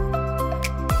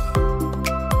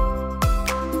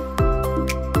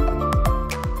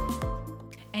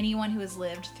has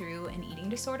lived through an eating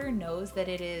disorder knows that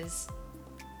it is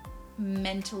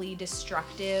mentally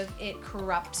destructive. It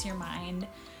corrupts your mind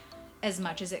as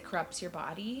much as it corrupts your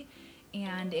body.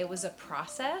 And it was a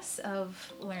process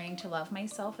of learning to love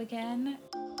myself again.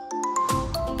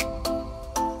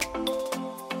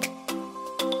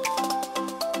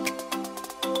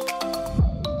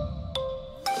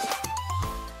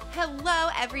 Hello,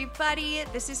 everybody.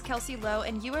 This is Kelsey Lowe,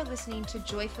 and you are listening to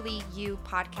Joyfully You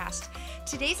podcast.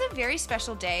 Today's a very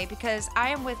special day because I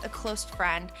am with a close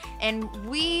friend, and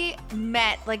we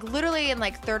met literally in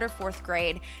third or fourth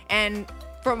grade. And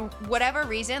from whatever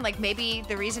reason, maybe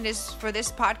the reason is for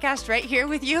this podcast right here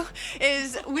with you,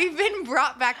 is we've been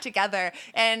brought back together.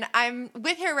 And I'm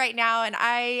with her right now, and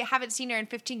I haven't seen her in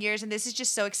 15 years, and this is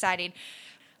just so exciting.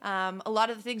 A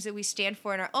lot of the things that we stand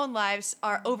for in our own lives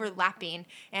are overlapping,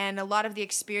 and a lot of the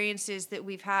experiences that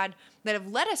we've had that have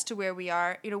led us to where we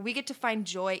are, we get to find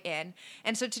joy in.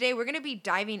 And so today we're going to be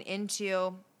diving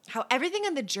into how everything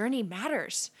in the journey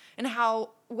matters, and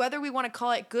how whether we want to call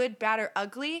it good, bad, or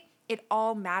ugly, it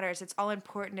all matters. It's all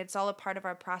important. It's all a part of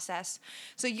our process.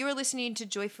 So you are listening to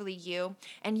Joyfully You,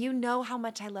 and you know how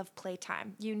much I love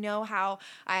playtime. You know how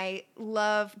I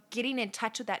love getting in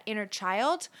touch with that inner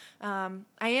child. I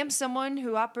am someone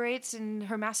who operates in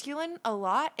her masculine a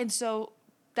lot, and so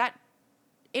that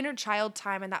inner child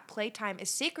time and that playtime is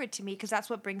sacred to me because that's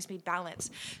what brings me balance.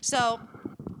 So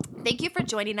thank you for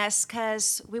joining us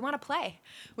because we want to play.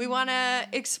 We want to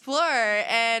explore.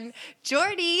 And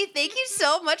Jordy, thank you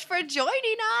so much for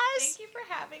joining us. Thank you for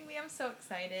having me. I'm so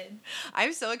excited.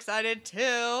 I'm so excited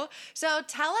too. So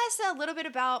tell us a little bit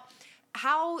about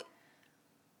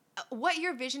what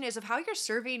your vision is of how you're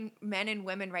serving men and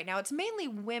women right now. It's mainly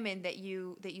women that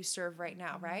you serve right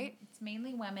now, right? It's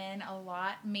mainly women,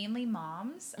 mainly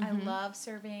moms. I love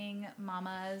serving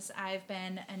mamas. I've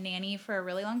been a nanny for a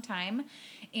really long time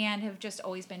and have just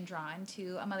always been drawn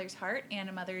to a mother's heart and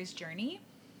a mother's journey.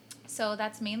 So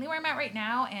that's mainly where I'm at right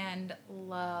now, and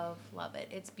love it.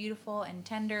 It's beautiful and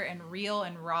tender and real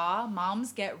and raw.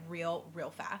 Moms get real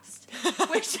fast,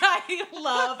 which I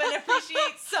love and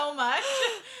appreciate so much.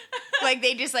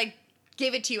 They just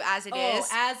give it to you as it is.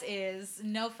 As is.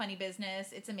 No funny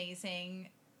business. It's amazing.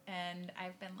 And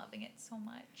I've been loving it so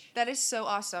much. That is so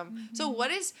awesome. Mm-hmm. So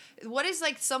what is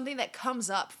something that comes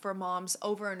up for moms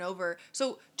over and over?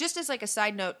 So just as a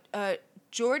side note,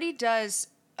 Jordy does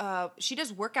she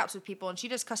does workouts with people, and she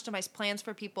does customized plans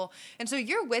for people. And so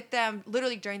you're with them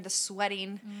literally during the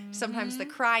sweating, sometimes the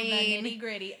crying. The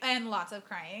nitty-gritty. And lots of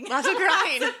crying. Lots of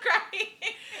crying. Lots of crying.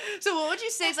 So what would you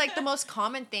say is the most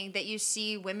common thing that you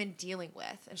see women dealing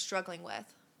with and struggling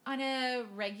with? On a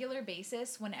regular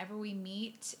basis, whenever we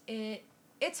meet,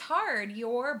 it's hard.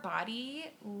 Your body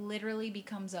literally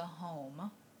becomes a home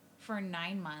for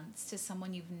 9 months to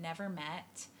someone you've never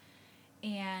met.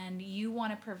 And you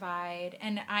want to provide,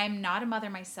 and I'm not a mother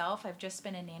myself. I've just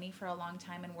been a nanny for a long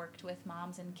time and worked with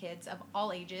moms and kids of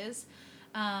all ages.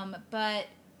 But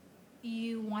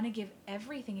you want to give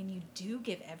everything, and you do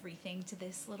give everything to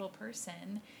this little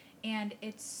person. And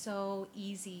it's so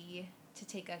easy to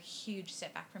take a huge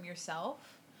step back from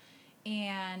yourself.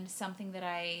 And something that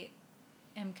I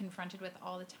am confronted with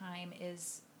all the time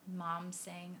is moms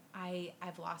saying,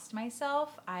 I've lost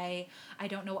myself. I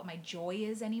don't know what my joy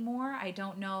is anymore. I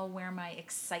don't know where my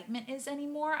excitement is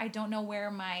anymore. I don't know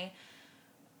where my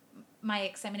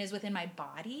excitement is within my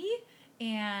body.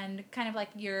 And kind of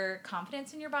your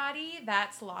confidence in your body,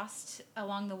 that's lost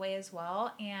along the way as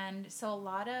well. And so a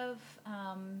lot of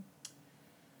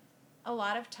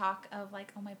talk of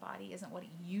oh, my body isn't what it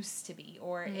used to be,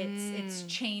 or it's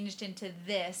changed into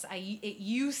this. It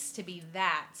used to be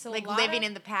that. So living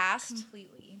in the past.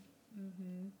 Completely.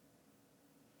 Mm-hmm.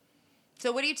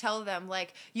 So what do you tell them?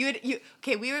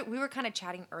 Okay, we were kind of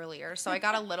chatting earlier, so I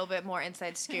got a little bit more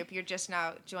inside scoop. You're just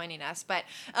now joining us, but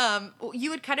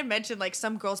you had kind of mentioned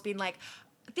some girls being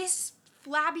this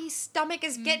flabby stomach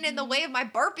is getting in the way of my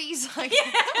burpees.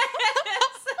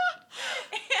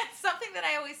 Something that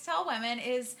I always tell women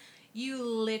is you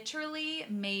literally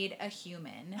made a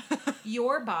human.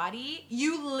 Your body,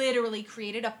 you literally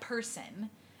created a person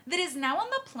that is now on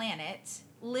the planet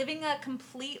living a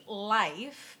complete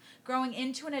life, growing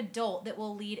into an adult that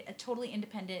will lead a totally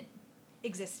independent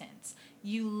existence.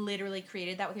 You literally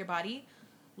created that with your body.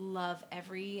 Love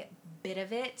every bit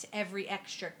of it, every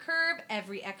extra curve,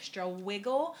 every extra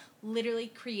wiggle, literally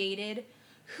created.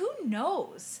 Who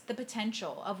knows the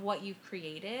potential of what you've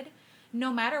created?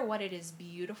 No matter what, it is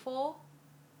beautiful.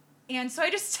 And so I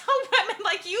just tell women,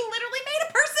 you literally made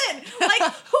a person.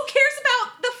 Who cares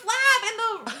about the flab and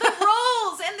the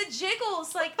rolls and the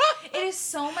jiggles? It is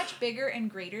so much bigger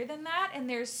and greater than that, and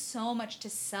there's so much to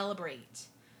celebrate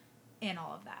in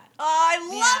all of that. Oh, I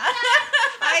love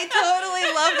that. I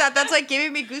totally love that. That's like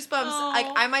giving me goosebumps. Oh. Like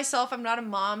I myself, I'm not a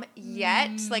mom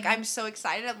yet. Like I'm so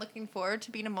excited. I'm looking forward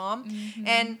to being a mom.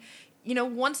 And you know,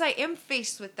 once I am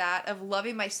faced with that of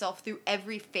loving myself through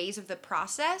every phase of the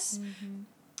process,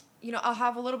 you know, I'll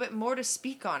have a little bit more to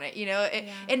speak on it, you know.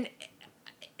 And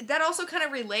that also kind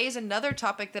of relays another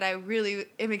topic that I really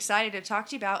am excited to talk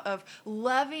to you about of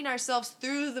loving ourselves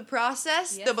through the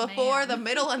process, Yes, the before, ma'am. the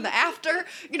middle, and the after.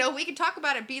 You know, we can talk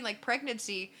about it being like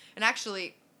pregnancy, and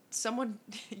actually someone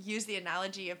used the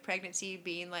analogy of pregnancy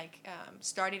being like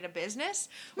starting a business.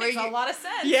 Makes a lot of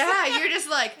sense. Yeah, you're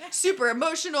just like super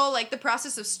emotional, like the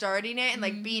process of starting it and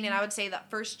like being in, I would say,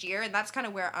 that first year, and that's kind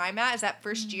of where I'm at, is that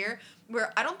first year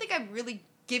where I don't think I've really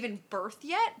given birth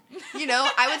yet. You know,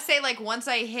 I would say like once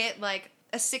I hit like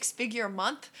a 6-figure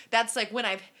month, that's like when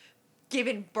I've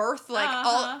given birth, like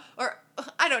all, or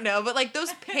I don't know, but like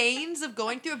those pains of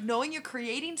going through, of knowing you're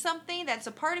creating something that's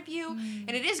a part of you,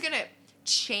 and it is going to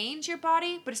change your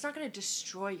body, but it's not going to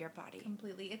destroy your body.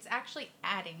 Completely. It's actually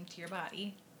adding to your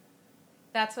body.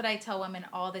 That's what I tell women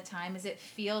all the time, is it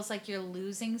feels like you're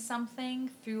losing something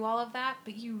through all of that,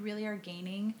 but you really are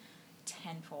gaining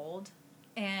tenfold.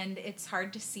 And it's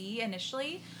hard to see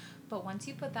initially, but once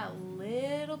you put that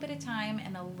little bit of time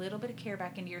and a little bit of care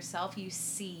back into yourself, you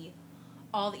see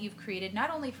all that you've created, not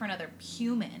only for another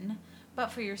human, but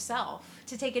for yourself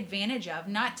to take advantage of,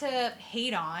 not to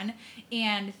hate on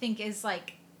and think is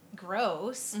like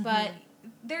gross, but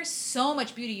there's so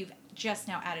much beauty you've just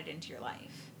now added into your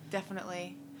life.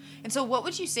 Definitely. And so what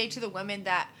would you say to the women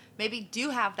that maybe do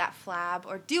have that flab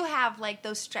or do have like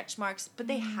those stretch marks, but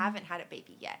they haven't had a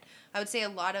baby yet? I would say a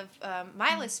lot of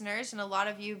my listeners and a lot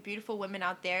of you beautiful women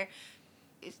out there,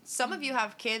 some of you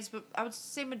have kids, but I would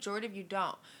say majority of you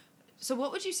don't. So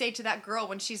what would you say to that girl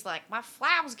when she's like, my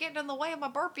flab's getting in the way of my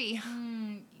burpee?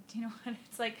 You know what?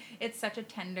 It's like, it's such a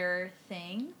tender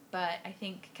thing, but I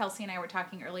think Kelsey and I were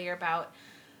talking earlier about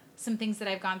some things that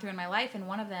I've gone through in my life, and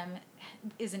one of them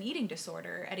is an eating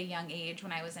disorder at a young age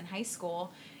when I was in high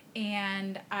school,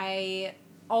 and I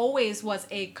always was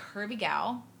a curvy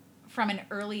gal from an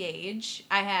early age.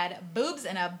 I had boobs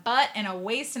and a butt and a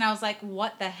waist, and I was like,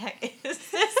 what the heck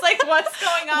is this? Like, what's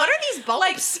going on? What are these bumps?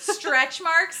 Like, stretch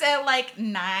marks at, like,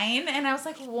 9, and I was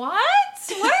like, what?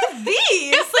 What are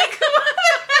these? Like, what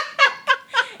the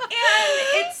heck?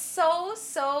 And it's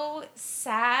so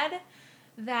sad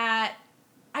that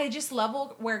I just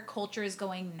love where culture is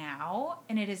going now,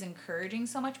 and it is encouraging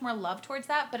so much more love towards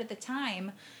that, but at the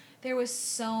time, there was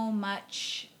so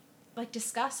much, like,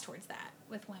 disgust towards that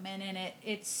with women, and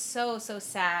it's so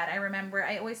sad. I remember,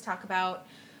 I always talk about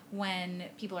when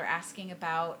people are asking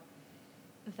about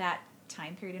that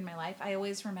time period in my life, I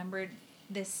always remembered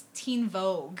this Teen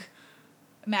Vogue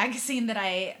magazine that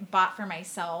I bought for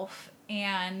myself,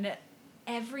 and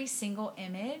every single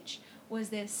image was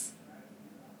this,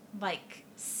 like,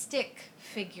 stick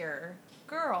figure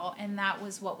girl, and that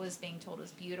was what was being told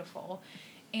was beautiful.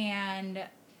 And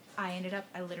I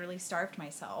literally starved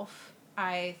myself.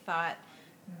 I thought,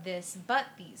 this butt,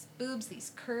 these boobs,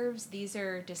 these curves, these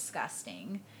are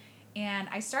disgusting. And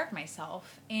I starved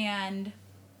myself. And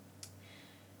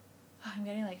I'm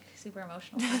getting like super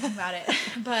emotional talking about it.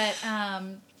 But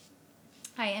I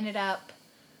ended up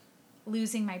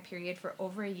losing my period for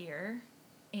over a year.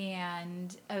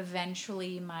 And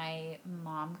eventually my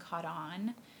mom caught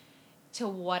on to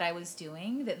what I was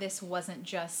doing, that this wasn't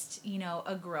just, you know,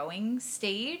 a growing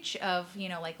stage of, you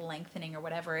know, like lengthening or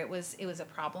whatever. It was a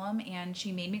problem, and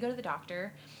she made me go to the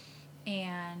doctor.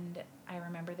 And I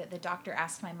remember that the doctor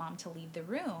asked my mom to leave the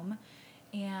room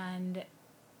and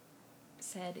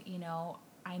said, you know,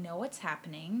 I know what's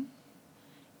happening,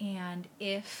 and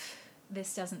if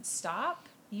this doesn't stop,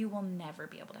 you will never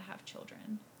be able to have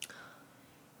children.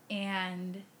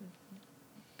 And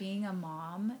being a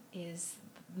mom is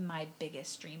my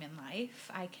biggest dream in life.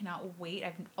 I cannot wait.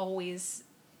 I've always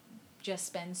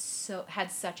just been had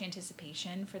such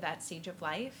anticipation for that stage of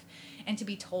life, and to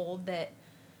be told that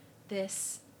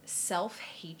this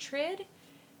self-hatred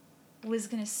was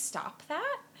going to stop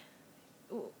that,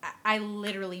 I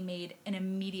literally made an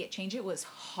immediate change. It was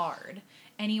hard.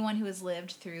 Anyone who has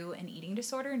lived through an eating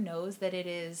disorder knows that it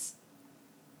is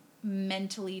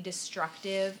mentally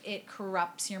destructive. It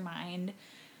corrupts your mind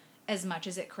as much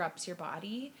as it corrupts your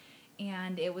body.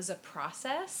 And it was a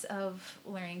process of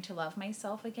learning to love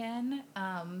myself again.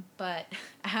 But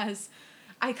as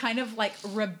I kind of like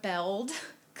rebelled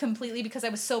completely, because I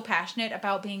was so passionate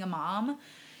about being a mom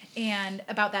and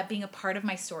about that being a part of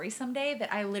my story someday,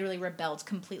 that I literally rebelled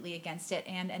completely against it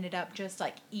and ended up just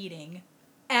like eating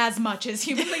as much as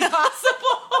humanly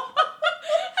possible.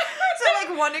 So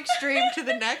like one extreme to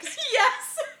the next?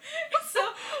 Yes. So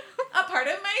a part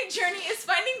of my journey is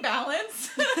finding balance.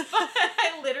 But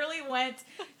I literally went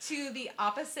to the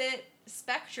opposite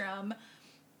spectrum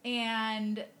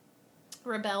and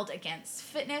rebelled against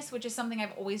fitness, which is something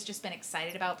I've always just been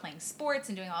excited about, playing sports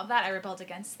and doing all of that. I rebelled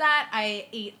against that. I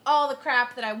ate all the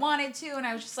crap that I wanted to, and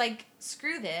I was just like,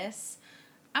 screw this.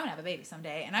 I'm going to have a baby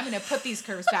someday, and I'm going to put these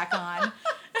curves back on.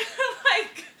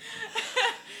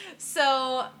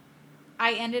 So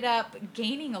I ended up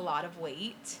gaining a lot of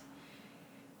weight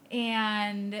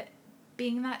and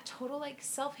being in that total, like,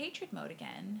 self-hatred mode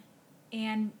again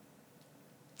and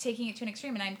taking it to an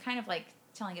extreme. And I'm kind of, like,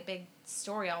 telling a big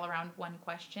story all around one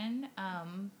question.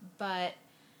 But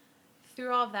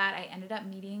through all of that, I ended up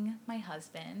meeting my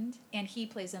husband, and he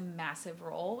plays a massive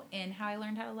role in how I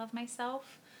learned how to love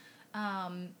myself.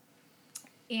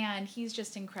 And he's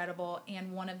just incredible.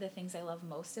 And one of the things I love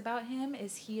most about him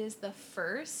is he is the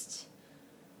first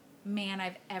man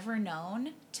I've ever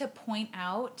known to point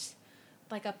out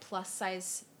like a plus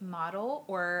size model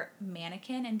or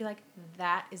mannequin and be like,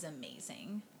 that is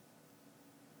amazing.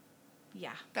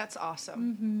 Yeah. That's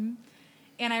awesome. Mm-hmm.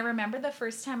 And I remember the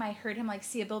first time I heard him like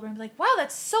see a billboard and be like, wow,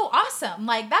 that's so awesome.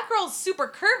 Like that girl's super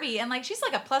curvy and like she's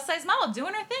like a plus size model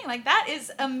doing her thing. Like that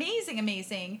is amazing,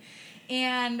 amazing.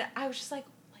 And I was just like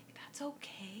that's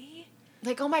okay.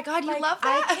 Like, oh my God, you like, love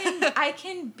that? I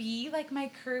can be like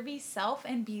my curvy self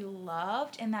and be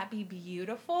loved and that be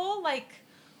beautiful. Like,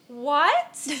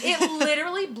 what? It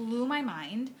literally blew my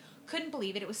mind. Couldn't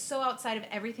believe it. It was so outside of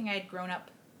everything I had grown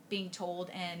up being told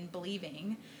and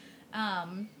believing.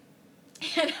 And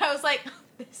I was like,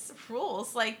 this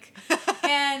rules. Like,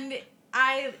 and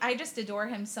I just adore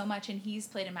him so much, and he's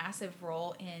played a massive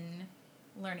role in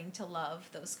learning to love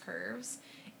those curves.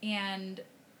 And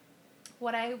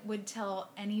what I would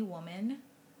tell any woman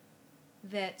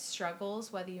that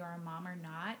struggles, whether you're a mom or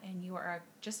not, and you are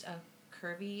just a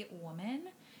curvy woman,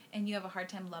 and you have a hard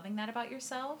time loving that about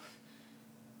yourself,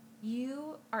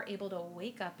 you are able to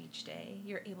wake up each day.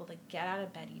 You're able to get out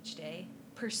of bed each day,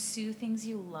 pursue things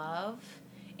you love,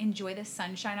 enjoy the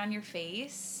sunshine on your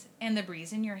face and the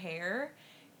breeze in your hair.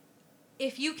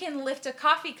 If you can lift a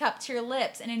coffee cup to your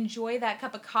lips and enjoy that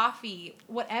cup of coffee,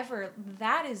 whatever,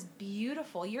 that is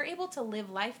beautiful. You're able to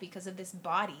live life because of this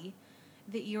body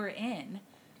that you're in.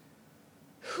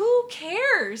 Who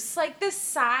cares? Like the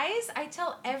size, I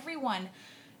tell everyone,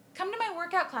 come to my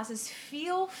workout classes,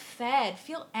 feel fed,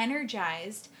 feel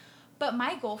energized. But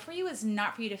my goal for you is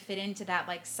not for you to fit into that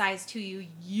like size 2 you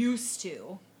used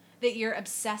to, that you're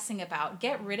obsessing about.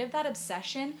 Get rid of that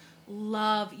obsession.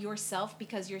 Love yourself,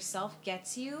 because yourself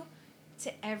gets you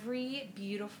to every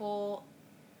beautiful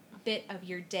bit of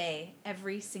your day,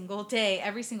 every single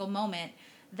moment.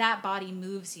 That body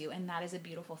moves you, and that is a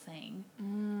beautiful thing.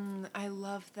 I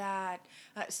love that.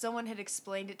 Someone had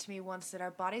explained it to me once that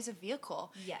our body's a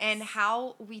vehicle. Yes. And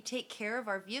how we take care of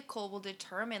our vehicle will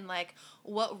determine like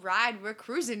what ride we're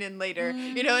cruising in later.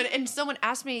 Mm-hmm. You know, and someone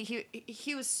asked me,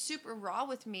 he was super raw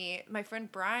with me, my friend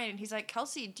Brian, and he's like,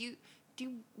 Kelsey, do you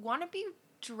want to be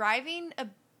driving a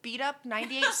beat up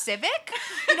 98 Civic,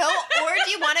 you know, or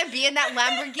do you want to be in that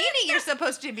Lamborghini you're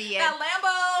supposed to be in? That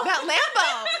Lambo.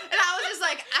 And I was just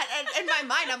like, in my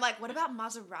mind, I'm like, what about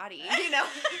Maserati, you know?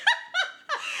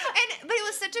 But it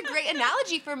was such a great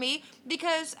analogy for me,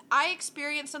 because I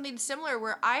experienced something similar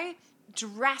where I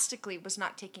drastically was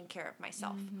not taking care of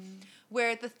myself. Mm-hmm.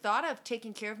 Where the thought of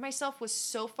taking care of myself was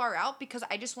so far out, because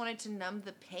I just wanted to numb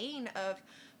the pain of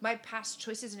my past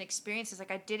choices and experiences. Like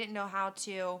I didn't know how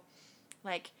to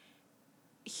like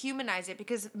humanize it,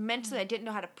 because mentally I didn't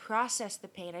know how to process the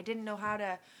pain. I didn't know how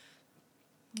to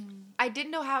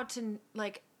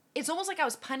like, it's almost like I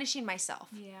was punishing myself.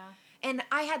 Yeah. And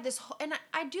I had this and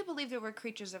I do believe that we're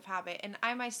creatures of habit, and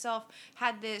I myself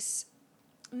had this,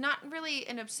 not really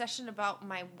an obsession about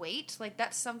my weight. Like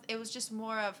it was just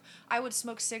more of, I would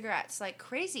smoke cigarettes like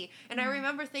crazy. And I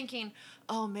remember thinking,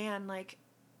 oh man, like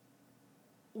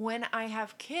when I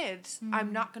have kids,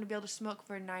 I'm not going to be able to smoke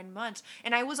for 9 months.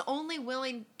 And I was only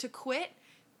willing to quit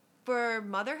for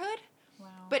motherhood,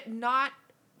 but not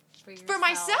for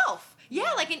myself.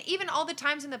 Yeah, like, and even all the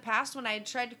times in the past when I had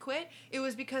tried to quit, it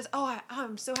was because,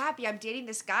 I'm so happy I'm dating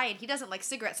this guy and he doesn't like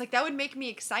cigarettes. Like that would make me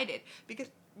excited,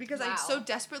 because I so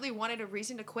desperately wanted a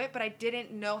reason to quit, but I didn't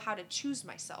know how to choose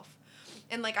myself.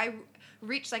 And like I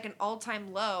reached like an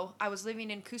all-time low. I was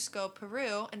living in Cusco,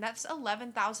 Peru, and that's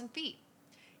 11,000 feet.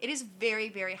 It is very,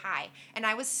 very high. And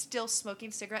I was still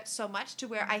smoking cigarettes so much to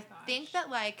where think that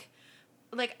like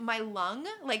like my lung,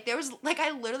 like there was, like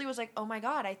I literally was like, oh my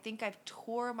God, I think I've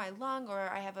tore my lung, or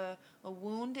I have a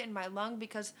wound in my lung,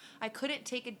 because I couldn't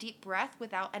take a deep breath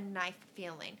without a knife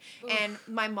feeling. Oof. And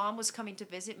my mom was coming to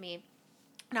visit me.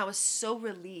 And I was so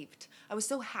relieved. I was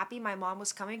so happy my mom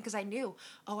was coming, because I knew,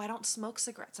 oh, I don't smoke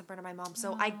cigarettes in front of my mom.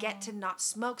 So I get to not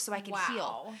smoke so I can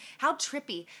heal. How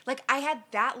trippy. Like, I had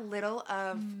that little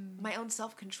of my own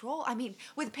self-control. I mean,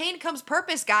 with pain comes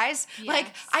purpose, guys. Yes. Like,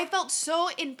 I felt so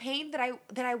in pain that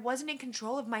I wasn't in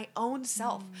control of my own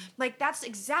self. Like, that's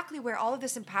exactly where all of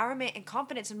this empowerment and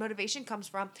confidence and motivation comes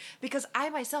from, because I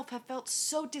myself have felt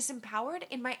so disempowered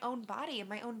in my own body, in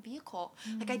my own vehicle.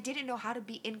 Like, I didn't know how to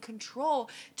be in control,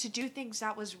 to do things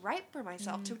that was right for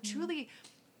myself, to truly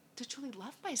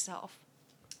love myself.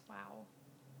 Wow.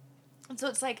 And so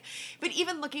it's like, but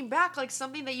even looking back, like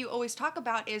something that you always talk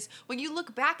about is when you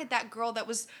look back at that girl that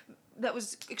was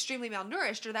extremely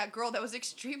malnourished, or that girl that was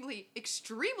extremely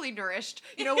nourished,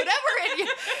 you know, whatever.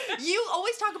 And you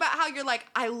always talk about how you're like,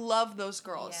 I love those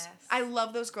girls. Yes. I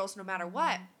love those girls no matter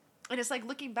what. And it's like,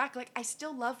 looking back, like, I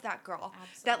still love that girl.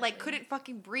 Absolutely. That, like, couldn't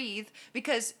fucking breathe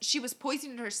because she was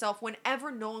poisoning herself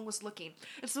whenever no one was looking.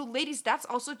 And so, ladies, that's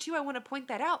also, too, I want to point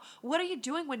that out. What are you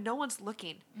doing when no one's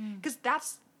looking? Because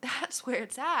that's where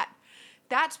it's at.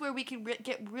 That's where we can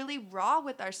get really raw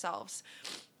with ourselves.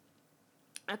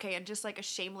 Okay, and just like a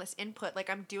shameless input, like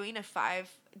I'm doing a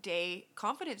 5-day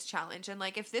confidence challenge. And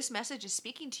like, if this message is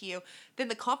speaking to you, then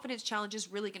the confidence challenge is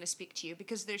really going to speak to you,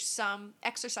 because there's some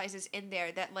exercises in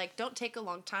there that like don't take a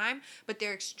long time, but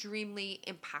they're extremely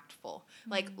impactful.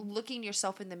 Like looking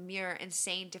yourself in the mirror and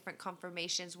saying different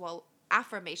affirmations while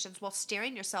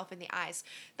staring yourself in the eyes.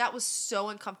 That was so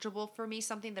uncomfortable for me,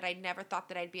 something that I never thought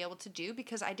that I'd be able to do,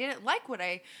 because I didn't like what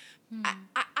I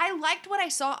liked what I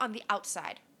saw on the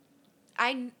outside.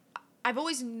 I've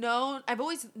always known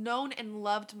and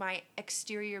loved my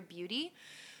exterior beauty,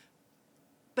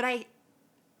 but I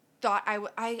thought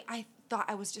I thought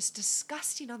I was just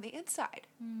disgusting on the inside.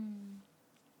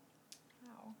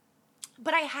 Wow.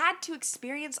 But I had to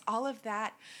experience all of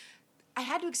that.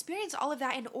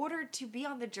 In order to be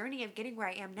on the journey of getting where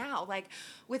I am now. Like,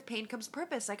 with pain comes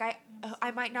purpose. Like,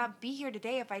 I might not be here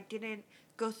today if I didn't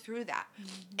go through that.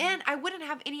 And I wouldn't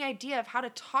have any idea of how to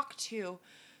talk to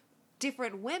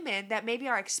different women that maybe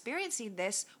are experiencing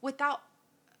this without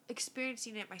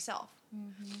experiencing it myself.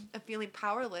 Of feeling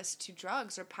powerless to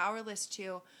drugs, or powerless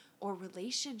to, or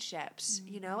relationships,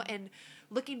 you know. And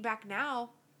looking back now,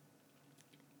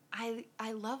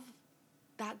 I love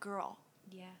that girl.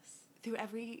 Yes. Through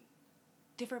every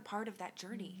different part of that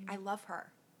journey. I love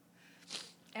her.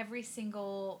 Every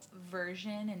single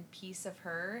version and piece of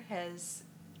her has,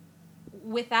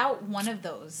 without one of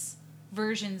those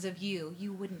versions of you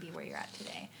wouldn't be where you're at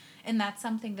today. And that's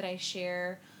something that I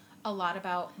share a lot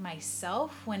about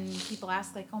myself when people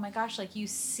ask, like, oh my gosh, like, you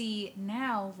see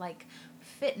now, like,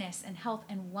 fitness and health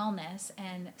and wellness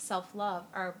and self-love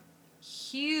are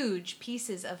huge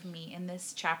pieces of me in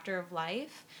this chapter of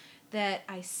life that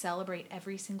I celebrate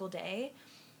every single day.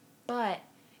 But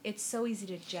it's so easy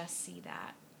to just see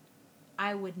that.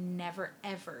 I would never,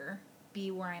 ever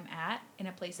be where I'm at in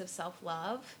a place of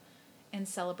self-love and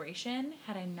celebration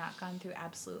had I not gone through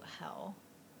absolute hell.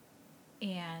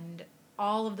 And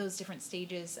all of those different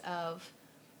stages of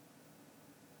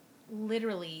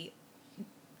literally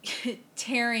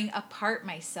tearing apart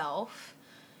myself,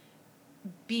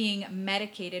 being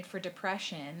medicated for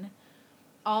depression,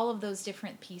 all of those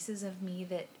different pieces of me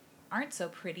that aren't so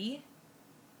pretty,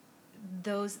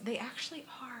 they actually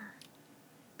are,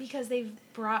 because they've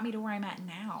brought me to where I'm at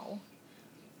now.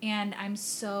 And I'm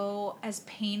so, as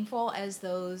painful as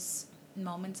those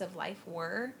moments of life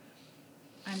were,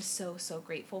 I'm so, so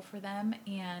grateful for them.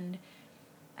 And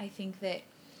I think that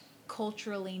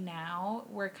culturally now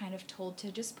we're kind of told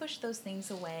to just push those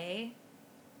things away,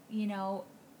 you know,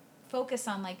 focus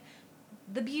on like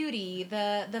the beauty,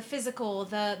 the physical,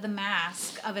 the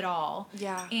mask of it all.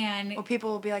 Yeah. And well,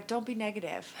 people will be like, don't be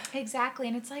negative. Exactly.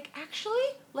 And it's like, actually,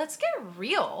 let's get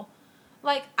real.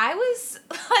 Like, I was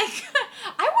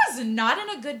not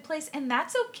in a good place, and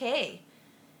that's okay.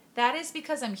 That is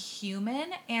because I'm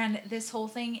human, and this whole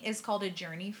thing is called a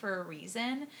journey for a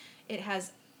reason. It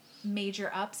has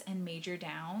major ups and major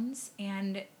downs,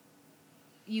 and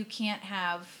you can't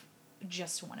have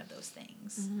just one of those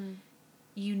things. Mm-hmm.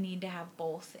 You need to have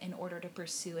both in order to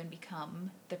pursue and become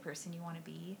the person you want to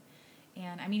be.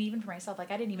 And I mean, even for myself,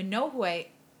 like, I didn't even know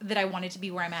that I wanted to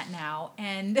be where I'm at now.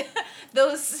 And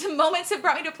those moments have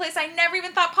brought me to a place I never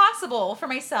even thought possible for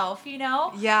myself, you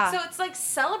know? Yeah. So it's like,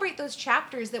 celebrate those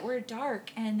chapters that were dark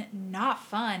and not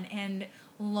fun and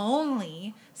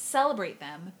lonely. Celebrate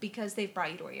them because they've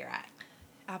brought you to where you're at.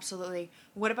 Absolutely.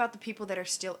 What about the people that are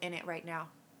still in it right now?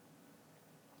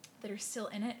 That are still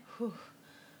in it? Whew.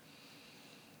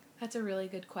 That's a really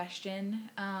good question.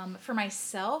 For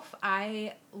myself,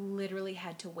 I literally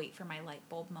had to wait for my light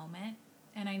bulb moment.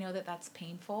 And I know that that's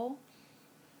painful.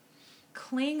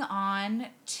 Cling on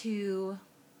to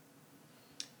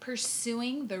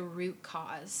pursuing the root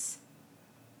cause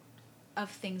of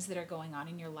things that are going on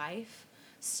in your life.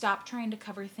 Stop trying to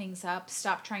cover things up.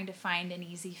 Stop trying to find an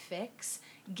easy fix.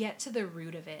 Get to the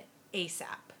root of it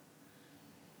ASAP.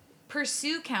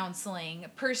 Pursue counseling.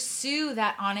 Pursue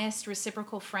that honest,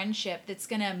 reciprocal friendship that's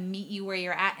going to meet you where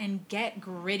you're at and get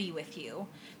gritty with you.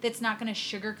 That's not going to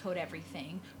sugarcoat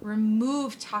everything.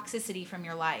 Remove toxicity from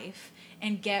your life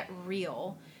and get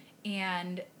real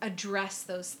and address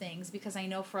those things, because I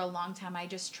know for a long time I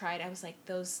just tried. I was like,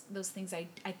 those things, I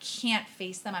can't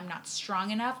face them. I'm not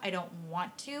strong enough. I don't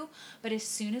want to. But as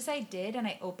soon as I did and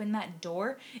I opened that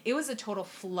door, it was a total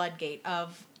floodgate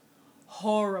of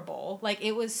horrible. Like,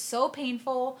 it was so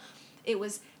painful. It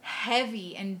was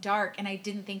heavy and dark, and I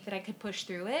didn't think that I could push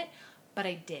through it, but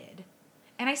I did.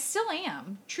 And I still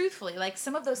am, truthfully. Like,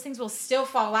 some of those things will still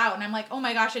fall out, and I'm like, oh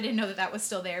my gosh, I didn't know that that was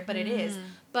still there, but it is.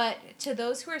 But to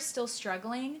those who are still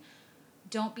struggling,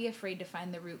 don't be afraid to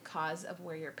find the root cause of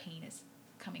where your pain is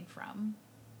coming from.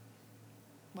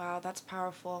 Wow, that's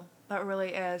powerful. That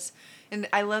really is. And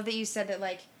I love that you said that,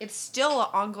 like, it's still an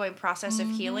ongoing process of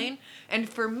healing. And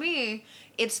for me,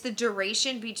 it's the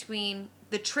duration between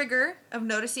the trigger of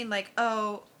noticing, like,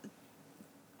 oh,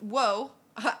 whoa,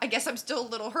 I guess I'm still a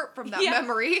little hurt from that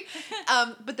memory.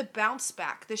 But the bounce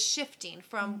back, the shifting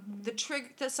from the trigger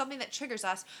to something that triggers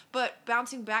us, but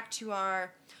bouncing back to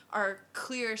our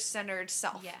clear centered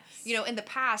self. Yes. You know, in the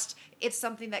past, it's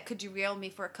something that could derail me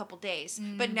for a couple days,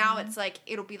 but now it's like,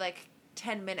 it'll be like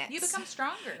 10 minutes. You become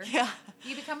stronger. Yeah.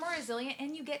 You become more resilient,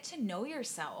 and you get to know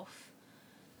yourself.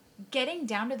 Getting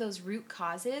down to those root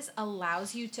causes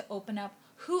allows you to open up,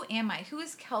 who am I? Who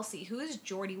is Kelsey? Who is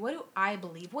Jordy? What do I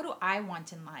believe? What do I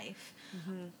want in life?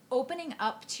 Opening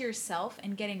up to yourself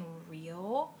and getting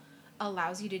real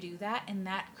allows you to do that, and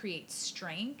that creates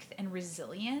strength and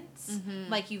resilience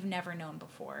like you've never known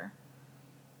before.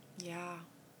 Yeah.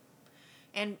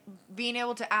 And being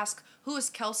able to ask, who is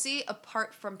Kelsey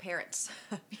apart from parents?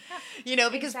 You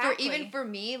know, because even for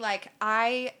me, like,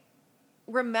 I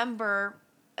remember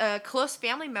a close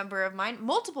family member of mine,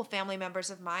 multiple family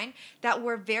members of mine that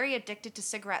were very addicted to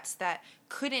cigarettes that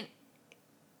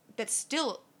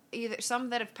still, either some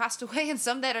that have passed away and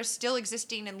some that are still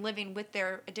existing and living with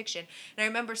their addiction. And I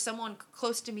remember someone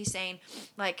close to me saying,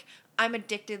 like, I'm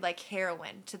addicted like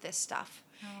heroin to this stuff.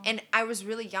 Oh. And I was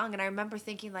really young, and I remember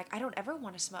thinking, like, I don't ever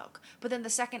want to smoke. But then the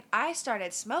second I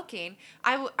started smoking,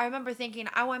 I remember thinking,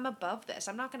 oh, I'm above this.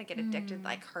 I'm not going to get addicted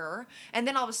like her. And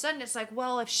then all of a sudden, it's like,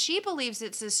 well, if she believes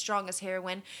it's as strong as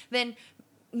heroin, then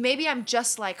maybe I'm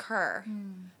just like her.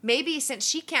 Maybe since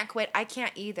she can't quit, I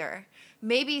can't either.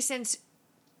 Maybe since,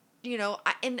 you know,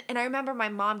 and I remember my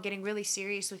mom getting really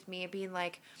serious with me and being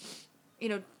like, you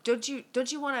know, don't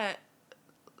you want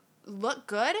to look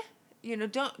good? You know,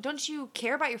 don't you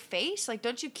care about your face? Like,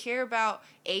 don't you care about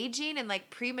aging and,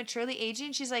 like, prematurely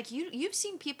aging? She's like, you've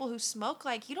seen people who smoke,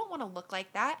 like, you don't want to look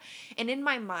like that. And in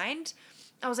my mind,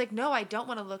 I was like, no, I don't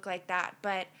want to look like that.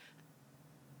 But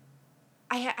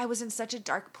I was in such a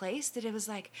dark place that it was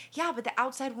like, yeah, but the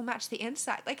outside will match the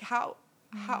inside. Like, how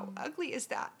ugly is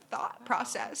that thought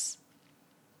process?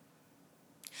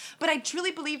 But I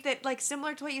truly believe that, like,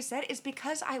 similar to what you said, is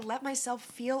because I let myself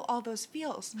feel all those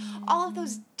feels. All of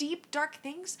those deep, dark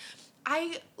things,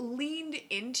 I leaned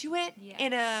into it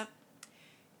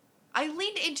I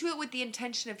leaned into it with the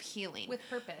intention of healing. With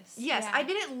purpose. Yes, I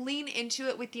didn't lean into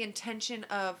it with the intention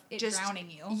of it just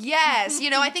drowning you. Yes, you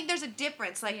know, I think there's a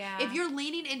difference. Like, if you're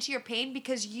leaning into your pain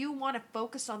because you want to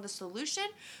focus on the solution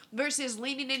versus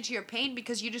leaning into your pain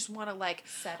because you just want to, like,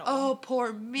 settle. Oh,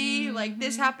 poor me. Like,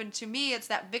 this happened to me. It's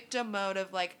that victim mode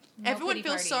of, like, everyone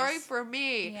feels sorry for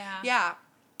me. Yeah.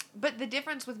 But the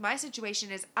difference with my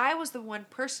situation is I was the one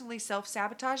personally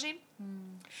self-sabotaging.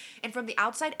 And from the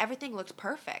outside, everything looked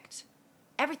perfect.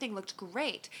 Everything looked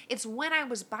great. It's when I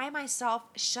was by myself,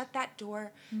 shut that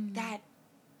door,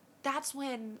 that's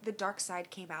when the dark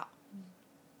side came out.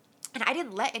 And I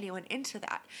didn't let anyone into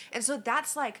that. And so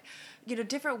that's, like, you know,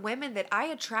 different women that I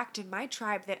attract in my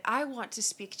tribe that I want to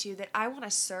speak to, that I want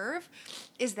to serve,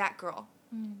 is that girl.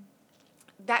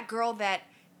 That girl that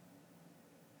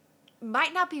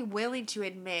might not be willing to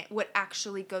admit what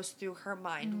actually goes through her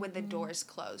mind when the door is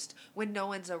closed, when no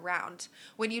one's around,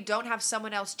 when you don't have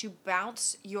someone else to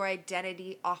bounce your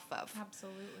identity off of.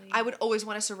 Absolutely. I would always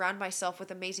want to surround myself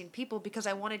with amazing people because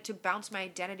I wanted to bounce my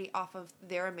identity off of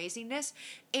their amazingness.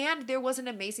 And there was an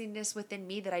amazingness within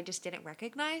me that I just didn't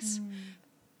recognize.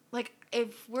 Like,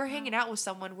 if we're hanging out with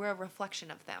someone, we're a reflection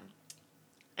of them.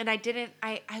 And I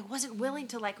wasn't willing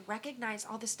to, like, recognize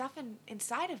all the stuff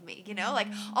inside of me, you know? Like,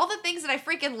 all the things that I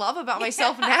freaking love about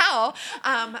myself now,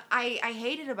 I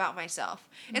hated about myself.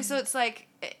 And so it's like,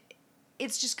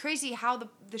 it's just crazy how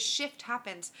the shift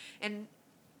happens. And,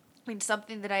 I mean,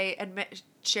 something that I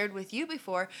shared with you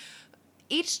before,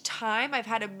 each time I've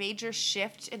had a major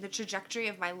shift in the trajectory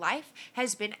of my life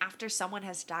has been after someone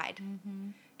has died.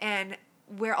 And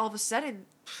where all of a sudden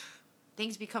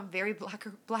things become very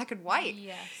black and white.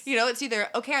 Yes. You know, it's either,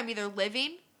 okay, I'm either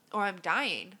living or I'm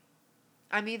dying.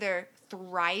 I'm either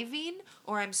thriving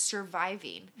or I'm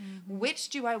surviving. Which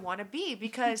do I want to be?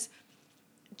 Because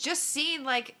just seeing,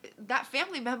 like, that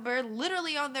family member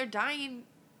literally on their dying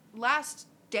last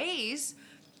days,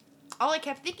 all I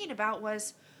kept thinking about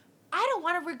was, I don't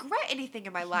want to regret anything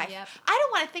in my life. Yep. I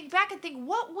don't want to think back and think,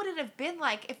 what would it have been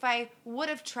like if I would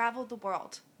have traveled the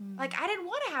world? Like, I didn't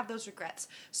want to have those regrets.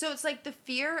 So it's like the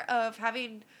fear of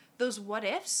having those what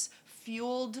ifs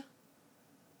fueled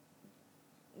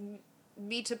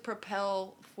me to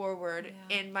propel forward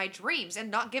in my dreams and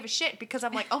not give a shit because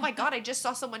I'm like, oh my God, I just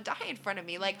saw someone die in front of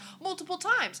me, like, multiple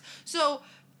times. So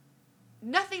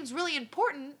nothing's really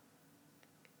important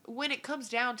when it comes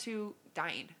down to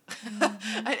dying.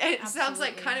 It sounds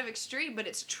like kind of extreme, but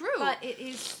it's true. But it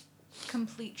is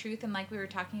complete truth. And like we were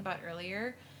talking about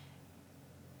earlier,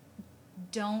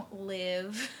 don't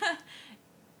live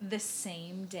the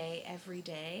same day every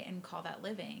day and call that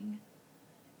living.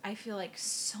 I feel like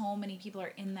so many people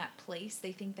are in that place.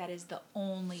 They think that is the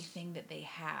only thing that they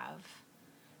have.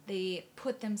 They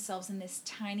put themselves in this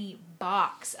tiny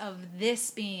box of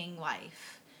this being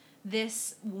life.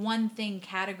 This one thing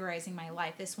categorizing my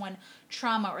life, this one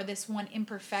trauma or this one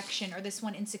imperfection or this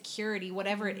one insecurity,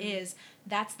 whatever it is,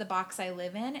 that's the box I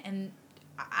live in. And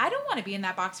I don't want to be in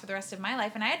that box for the rest of my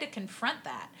life. And I had to confront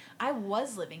that. I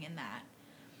was living in that.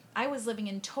 I was living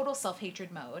in total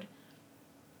self-hatred mode.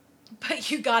 But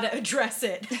you got to address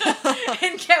it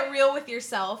and get real with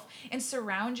yourself and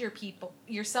surround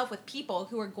yourself with people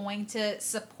who are going to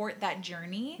support that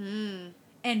journey.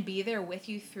 And be there with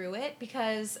you through it,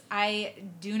 because I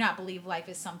do not believe life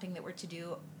is something that we're to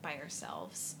do by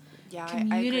ourselves. Yeah,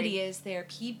 Community is there.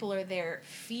 People are there.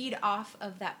 Feed off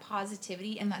of that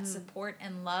positivity and that support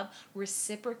and love.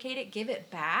 Reciprocate it. Give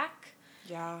it back.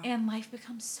 Yeah. And life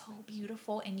becomes so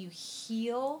beautiful and you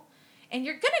heal. And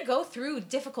you're going to go through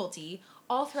difficulty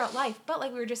all throughout life. But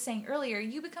like we were just saying earlier,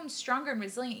 you become stronger and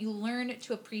resilient. You learn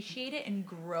to appreciate it and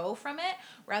grow from it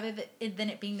rather than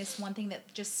it being this one thing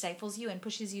that just stifles you and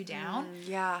pushes you down.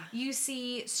 Yeah. You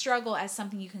see struggle as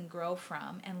something you can grow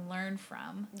from and learn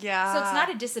from. Yeah. So it's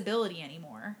not a disability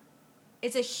anymore.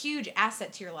 It's a huge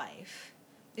asset to your life.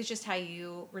 It's just how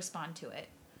you respond to it.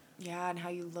 Yeah, and how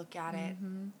you look at it.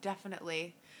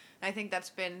 Definitely. I think that's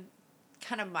been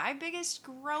kind of my biggest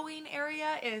growing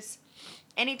area is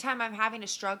anytime I'm having a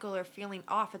struggle or feeling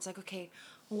off, it's like, okay,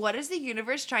 what is the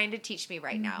universe trying to teach me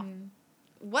right now?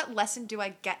 What lesson do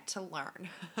I get to learn?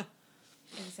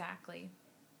 Exactly.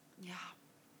 Yeah.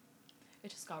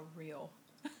 It just got real.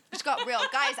 It just got real.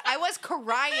 Guys, I was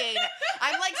crying.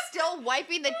 I'm like still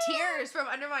wiping the tears from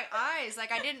under my eyes.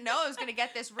 Like, I didn't know I was going to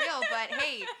get this real, but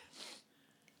hey.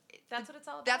 That's what it's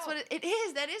all about. That's what it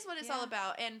is. That is what it's all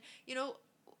about. And, you know,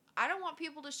 I don't want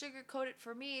people to sugarcoat it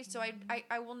for me, so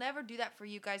I will never do that for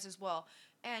you guys as well.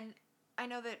 And I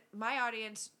know that my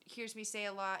audience hears me say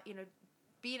a lot, you know,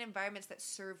 be in environments that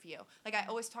serve you. Like, I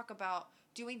always talk about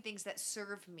doing things that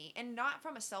serve me, and not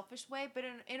from a selfish way, but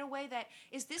in a way that,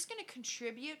 is this going to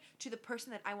contribute to the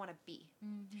person that I want to be?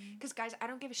 Because, guys, I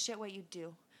don't give a shit what you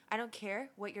do. I don't care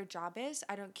what your job is.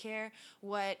 I don't care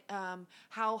what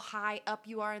how high up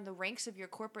you are in the ranks of your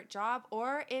corporate job,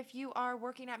 or if you are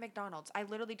working at McDonald's. I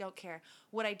literally don't care.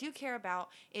 What I do care about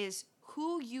is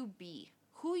who you be,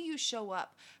 who you show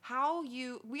up,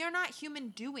 we are not human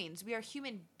doings. We are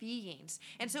human beings.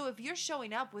 And so if you're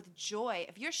showing up with joy,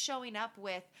 if you're showing up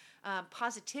with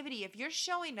positivity, if you're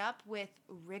showing up with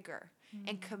rigor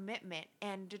and commitment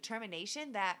and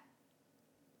determination, that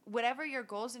whatever your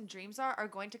goals and dreams are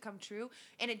going to come true.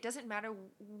 And it doesn't matter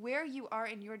where you are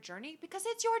in your journey, because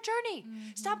it's your journey.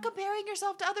 Stop comparing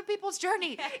yourself to other people's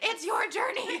journey. It's your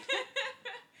journey.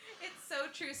 It's so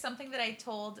true. Something that I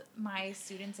told my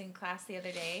students in class the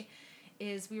other day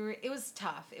is it was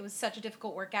tough. It was such a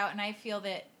difficult workout. And I feel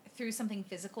that through something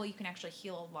physical, you can actually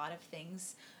heal a lot of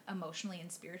things emotionally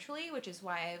and spiritually, which is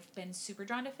why I've been super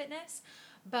drawn to fitness.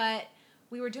 But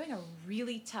we were doing a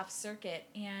really tough circuit,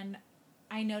 and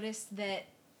I noticed that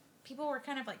people were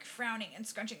kind of like frowning and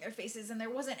scrunching their faces, and there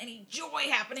wasn't any joy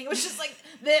happening. It was just like,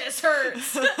 this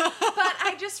hurts. But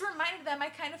I just reminded them, I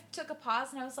kind of took a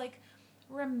pause, and I was like,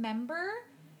 remember,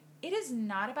 it is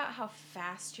not about how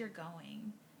fast you're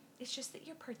going. It's just that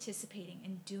you're participating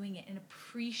and doing it and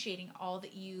appreciating all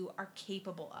that you are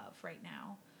capable of right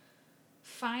now.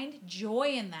 Find joy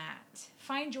in that.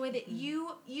 Find joy that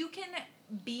you can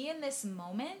be in this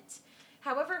moment.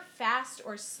 However fast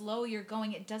or slow you're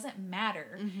going, it doesn't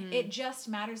matter. It just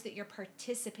matters that you're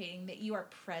participating, that you are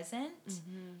present.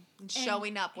 And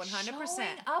showing up 100%.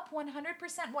 Showing up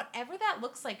 100%, whatever that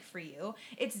looks like for you.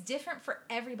 It's different for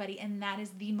everybody, and that is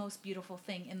the most beautiful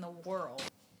thing in the world.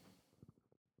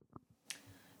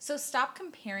 So stop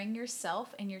comparing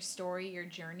yourself and your story, your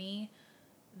journey,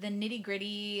 the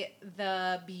nitty-gritty,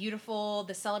 the beautiful,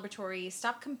 the celebratory.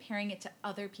 Stop comparing it to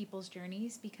other people's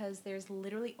journeys, because there's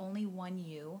literally only one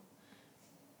you.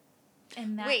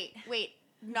 And that... Wait.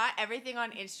 Not everything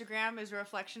on Instagram is a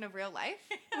reflection of real life?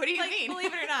 What do you mean?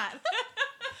 Believe it or not.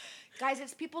 Guys,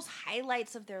 it's people's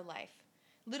highlights of their life.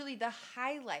 Literally the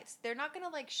highlights. They're not going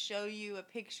to like show you a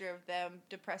picture of them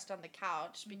depressed on the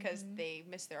couch because they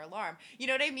missed their alarm. You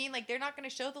know what I mean? Like, they're not going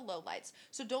to show the lowlights.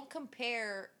 So don't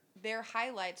compare their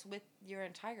highlights with your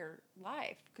entire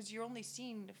life, because you're only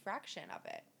seeing a fraction of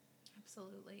it.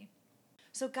 Absolutely.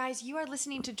 So guys, you are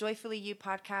listening to Joyfully You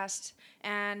podcast,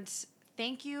 and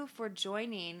thank you for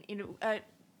joining.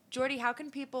 Jordy, how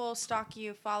can people stalk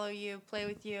you, follow you, play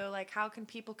with you? Like, how can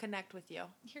people connect with you?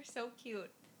 You're so cute.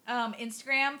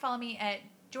 Instagram, follow me at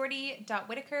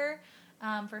jordy.whitaker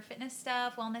for fitness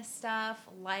stuff, wellness stuff,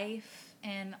 life,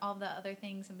 and all the other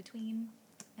things in between.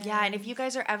 And if you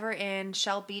guys are ever in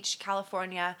Shell Beach,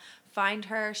 California, find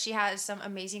her. She has some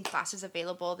amazing classes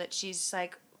available that she's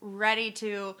like ready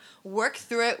to work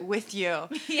through it with you.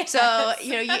 Yes. So,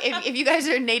 if you guys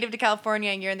are native to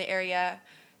California and you're in the area,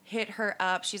 hit her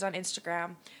up. She's on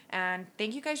Instagram. And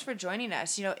thank you guys for joining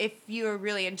us. If you're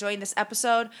really enjoying this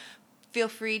episode, feel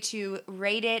free to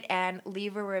rate it and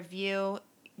leave a review.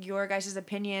 Your guys'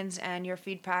 opinions and your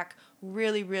feedback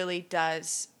really, really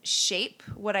does shape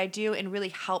what I do and really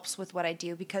helps with what I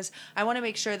do, because I want to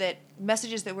make sure that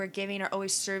messages that we're giving are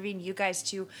always serving you guys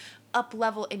to up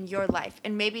level in your life.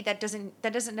 And maybe that doesn't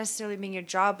necessarily mean your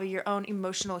job, but your own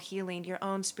emotional healing, your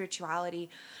own spirituality.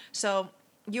 So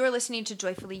you are listening to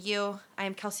Joyfully You. I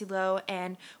am Kelsey Lowe,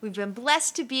 and we've been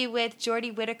blessed to be with Jordy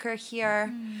Whitaker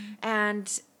here.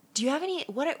 And do you have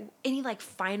any like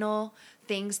final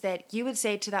things that you would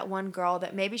say to that one girl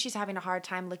that maybe she's having a hard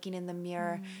time looking in the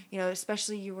mirror,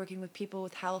 especially you're working with people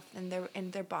with health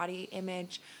and their body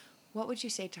image? What would you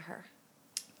say to her?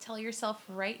 Tell yourself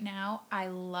right now, I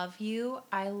love you.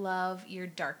 I love your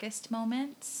darkest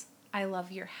moments. I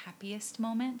love your happiest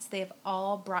moments. They have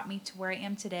all brought me to where I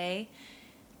am today.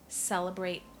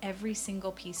 Celebrate every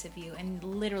single piece of you, and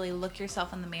literally look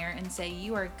yourself in the mirror and say,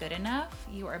 you are good enough,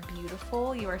 you are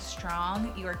beautiful, you are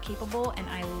strong, you are capable, and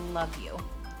I love you.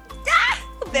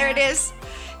 There it is.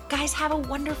 Guys, have a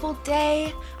wonderful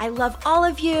day. I love all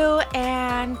of you,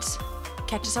 and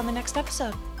catch us on the next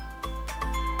episode.